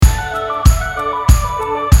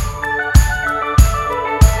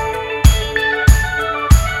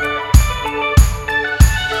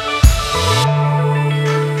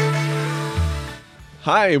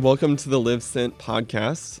Hi, welcome to the Live Sent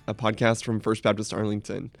podcast, a podcast from First Baptist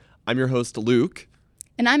Arlington. I'm your host, Luke.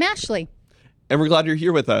 And I'm Ashley. And we're glad you're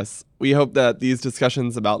here with us. We hope that these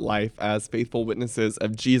discussions about life as faithful witnesses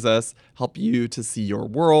of Jesus help you to see your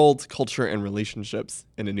world, culture, and relationships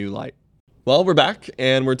in a new light. Well, we're back,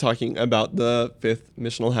 and we're talking about the fifth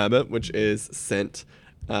missional habit, which is sent,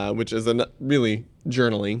 which is really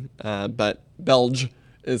journaling, but Belge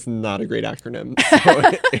is not a great acronym.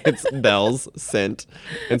 So it's bells, sent.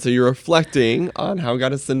 And so you're reflecting on how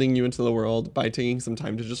God is sending you into the world by taking some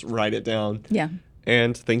time to just write it down. Yeah.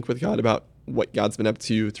 And think with God about what God's been up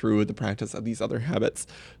to through the practice of these other habits.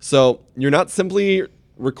 So you're not simply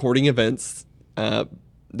recording events that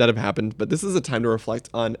have happened, but this is a time to reflect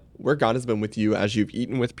on where God has been with you as you've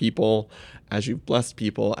eaten with people, as you've blessed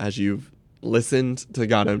people, as you've listened to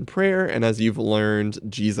God in prayer, and as you've learned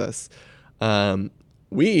Jesus.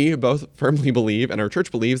 We both firmly believe, and our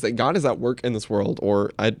church believes, that God is at work in this world,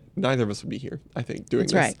 or neither of us would be here, I think, doing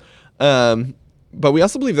That's this. Right. But we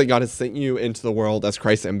also believe that God has sent you into the world as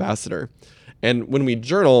Christ's ambassador. And when we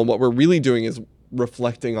journal, what we're really doing is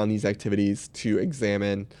reflecting on these activities to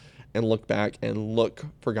examine and look back and look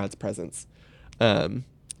for God's presence. When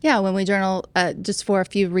we journal, just for a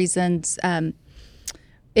few reasons,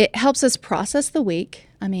 it helps us process the week.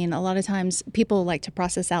 I mean, a lot of times people like to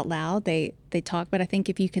process out loud. They talk, but I think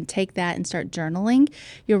if you can take that and start journaling,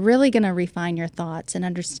 you're really going to refine your thoughts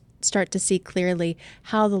and start to see clearly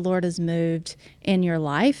how the Lord has moved in your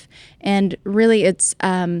life. And really, it's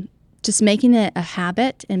just making it a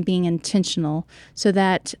habit and being intentional so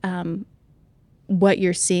that what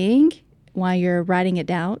you're seeing while you're writing it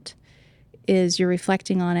down is you're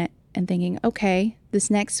reflecting on it and thinking, okay,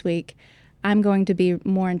 this next week, I'm going to be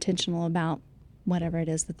more intentional about whatever it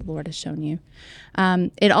is that the Lord has shown you.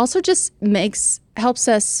 It also just helps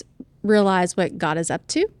us realize what God is up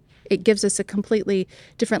to. It gives us a completely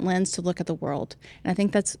different lens to look at the world. And I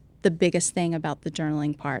think that's the biggest thing about the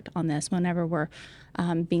journaling part on this. Whenever we're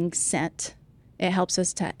being sent, it helps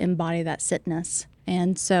us to embody that sentness.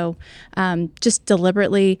 And so just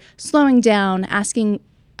deliberately slowing down, asking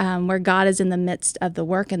where God is in the midst of the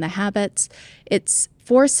work and the habits, it's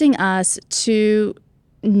forcing us to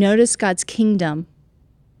notice God's kingdom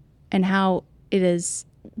and how it is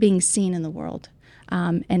being seen in the world.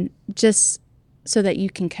 And just so that you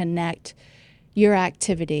can connect your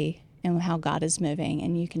activity and how God is moving,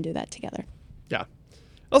 and you can do that together. Yeah.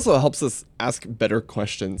 It also helps us ask better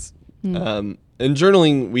questions. In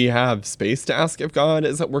journaling, we have space to ask if God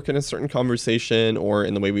is at work in a certain conversation or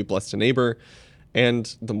in the way we blessed a neighbor.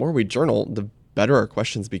 And the more we journal, the better our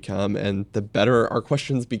questions become. And the better our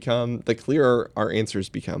questions become, the clearer our answers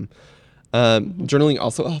become. Journaling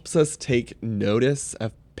also helps us take notice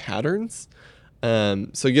of patterns.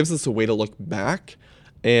 So it gives us a way to look back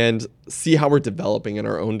and see how we're developing in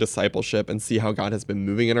our own discipleship and see how God has been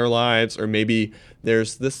moving in our lives. Or maybe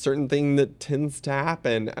there's this certain thing that tends to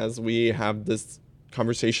happen as we have this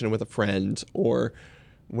conversation with a friend, or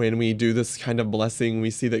when we do this kind of blessing, we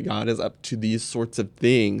see that God is up to these sorts of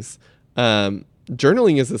things.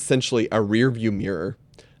 Journaling is essentially a rear view mirror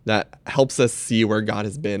that helps us see where God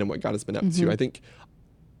has been and what God has been up to. I think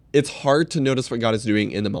it's hard to notice what God is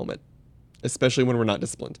doing in the moment, especially when we're not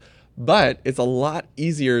disciplined. But it's a lot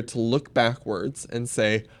easier to look backwards and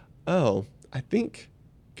say, oh, I think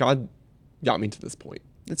God got me to this point.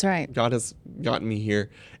 That's right. God has gotten me here.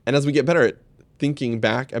 And as we get better at thinking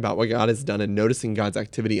back about what God has done and noticing God's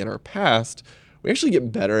activity in our past, we actually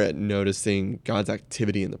get better at noticing God's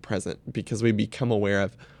activity in the present, because we become aware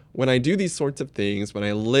of, when I do these sorts of things, when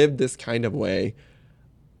I live this kind of way,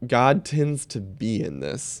 God tends to be in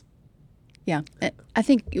this. Yeah. I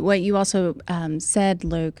think what you also said,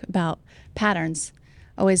 Luke, about patterns,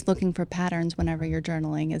 always looking for patterns whenever you're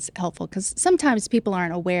journaling is helpful, because sometimes people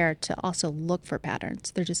aren't aware to also look for patterns.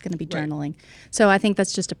 They're just going to be journaling. Right. So I think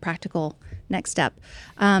that's just a practical next step.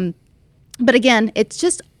 But again, it's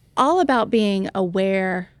just all about being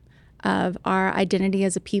aware of our identity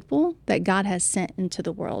as a people that God has sent into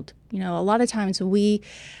the world. You know, a lot of times we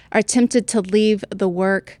are tempted to leave the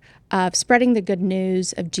work of spreading the good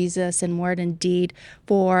news of Jesus in word and deed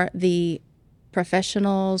for the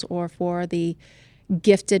professionals or for the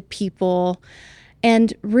gifted people.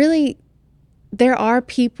 And really, there are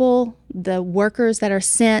people, the workers that are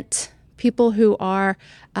sent, people who are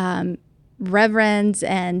reverends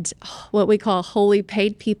and what we call holy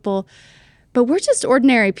paid people, but we're just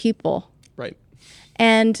ordinary people. Right.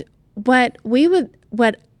 And what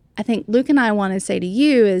I think Luke and I want to say to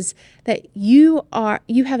you is that you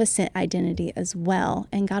have a sent identity as well,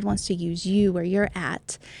 and God wants to use you where you're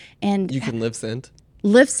at. And you can live sent.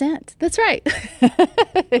 Live sent. That's right.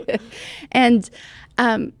 And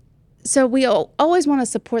So we always want to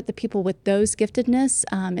support the people with those giftedness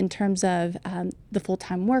in terms of the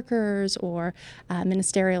full-time workers or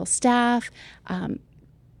ministerial staff.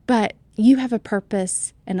 But you have a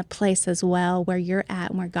purpose and a place as well where you're at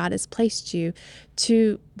and where God has placed you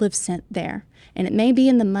to live sent there. And it may be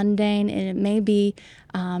in the mundane, and it may be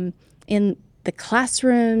in the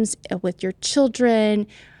classrooms with your children.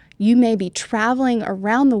 You may be traveling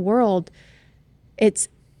around the world. It's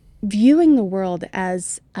viewing the world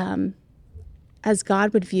as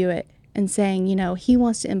God would view it, and saying, He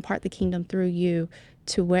wants to impart the kingdom through you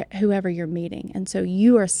to whoever you're meeting. And so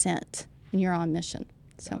you are sent and you're on mission.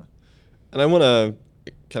 So, and I want to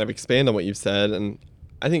kind of expand on what you've said. And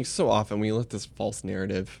I think so often we let this false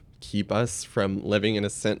narrative keep us from living in a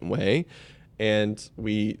sent way. And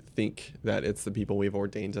we think that it's the people we've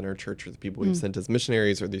ordained in our church, or the people we've sent as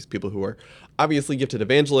missionaries, or these people who are obviously gifted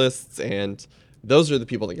evangelists, and those are the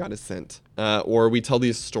people that God has sent. Or we tell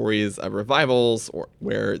these stories of revivals, or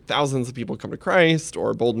where thousands of people come to Christ,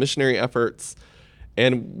 or bold missionary efforts.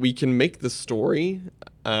 And we can make the story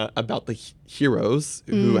about the heroes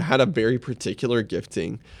who had a very particular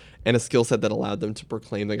gifting and a skill set that allowed them to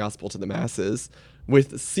proclaim the gospel to the masses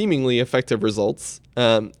with seemingly effective results.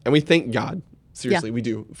 And we thank God, seriously, we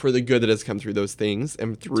do, for the good that has come through those things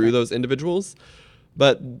and through those individuals.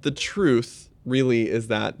 But the truth really is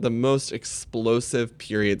that the most explosive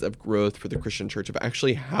periods of growth for the Christian church have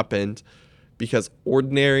actually happened because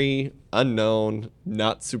ordinary, unknown,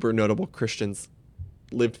 not super notable Christians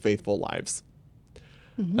lived faithful lives.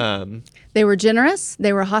 They were generous.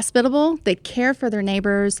 They were hospitable. They cared for their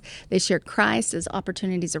neighbors. They shared Christ as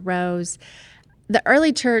opportunities arose. The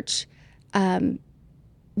early church,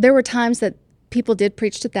 there were times that people did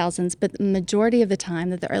preach to thousands, but the majority of the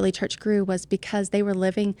time that the early church grew was because they were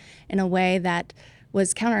living in a way that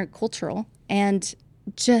was countercultural and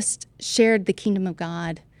just shared the kingdom of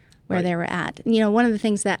God where they were at. One of the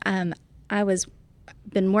things that I was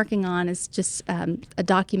been working on is just a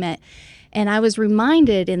document. And I was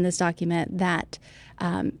reminded in this document that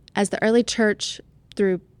as the early church,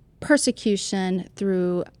 through persecution,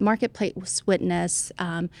 through marketplace witness,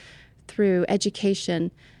 through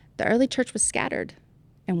education, the early church was scattered.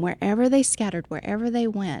 And wherever they scattered, wherever they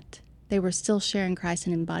went, they were still sharing Christ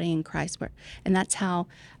and embodying Christ. And that's how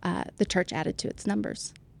the church added to its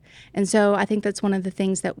numbers. And so I think that's one of the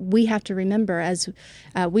things that we have to remember as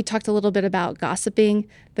we talked a little bit about gossiping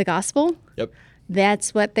the gospel. Yep.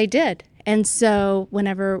 That's what they did. And so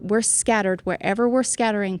whenever we're scattered, wherever we're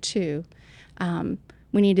scattering to,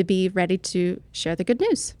 we need to be ready to share the good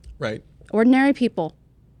news. Right. Ordinary people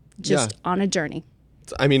just on a journey.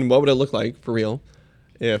 I mean, what would it look like for real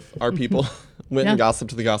if our people went and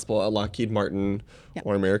gossiped the gospel at Lockheed Martin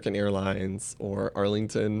or American Airlines or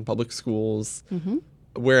Arlington Public Schools,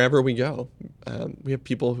 wherever we go? We have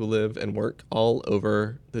people who live and work all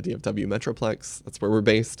over the DFW Metroplex. That's where we're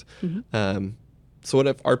based. So what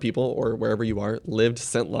if our people, or wherever you are, lived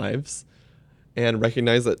sent lives and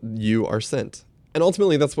recognize that you are sent? And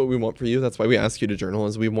ultimately, that's what we want for you. That's why we ask you to journal,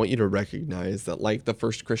 is we want you to recognize that, like the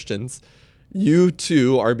first Christians, you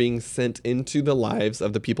too are being sent into the lives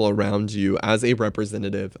of the people around you as a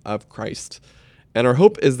representative of Christ. And our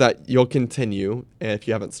hope is that you'll continue, and if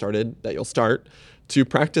you haven't started, that you'll start to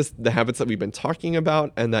practice the habits that we've been talking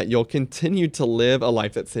about, and that you'll continue to live a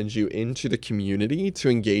life that sends you into the community to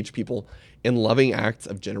engage people in loving acts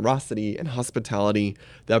of generosity and hospitality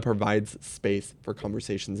that provides space for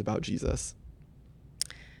conversations about Jesus.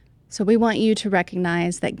 So we want you to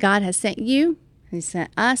recognize that God has sent you, and He sent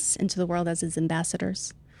us into the world as His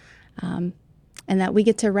ambassadors, and that we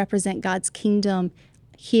get to represent God's kingdom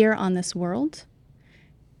here on this world,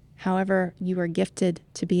 however you are gifted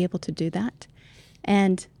to be able to do that,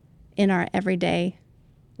 and in our everyday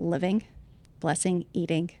living, blessing,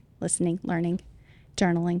 eating, listening, learning,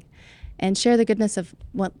 journaling, and share the goodness of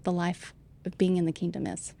what the life of being in the kingdom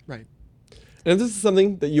is. Right. And if this is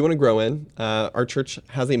something that you want to grow in, our church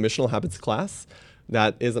has a missional habits class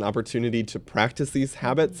that is an opportunity to practice these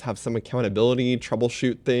habits, have some accountability,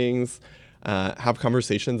 troubleshoot things, have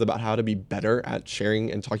conversations about how to be better at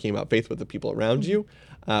sharing and talking about faith with the people around you.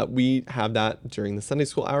 We have that during the Sunday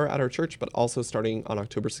school hour at our church, but also starting on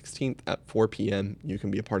October 16th at 4 p.m. You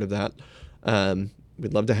can be a part of that.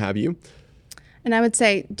 We'd love to have you. And I would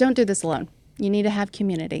say, don't do this alone. You need to have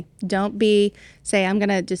community. Don't say, I'm going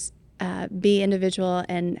to just be individual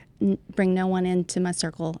and bring no one into my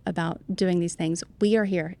circle about doing these things. We are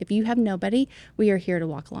here. If you have nobody, we are here to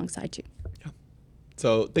walk alongside you. Yeah.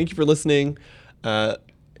 So thank you for listening.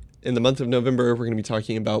 In the month of November, we're going to be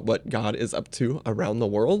talking about what God is up to around the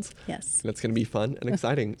world. Yes. And it's going to be fun and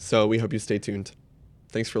exciting. So we hope you stay tuned.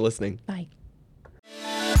 Thanks for listening. Bye.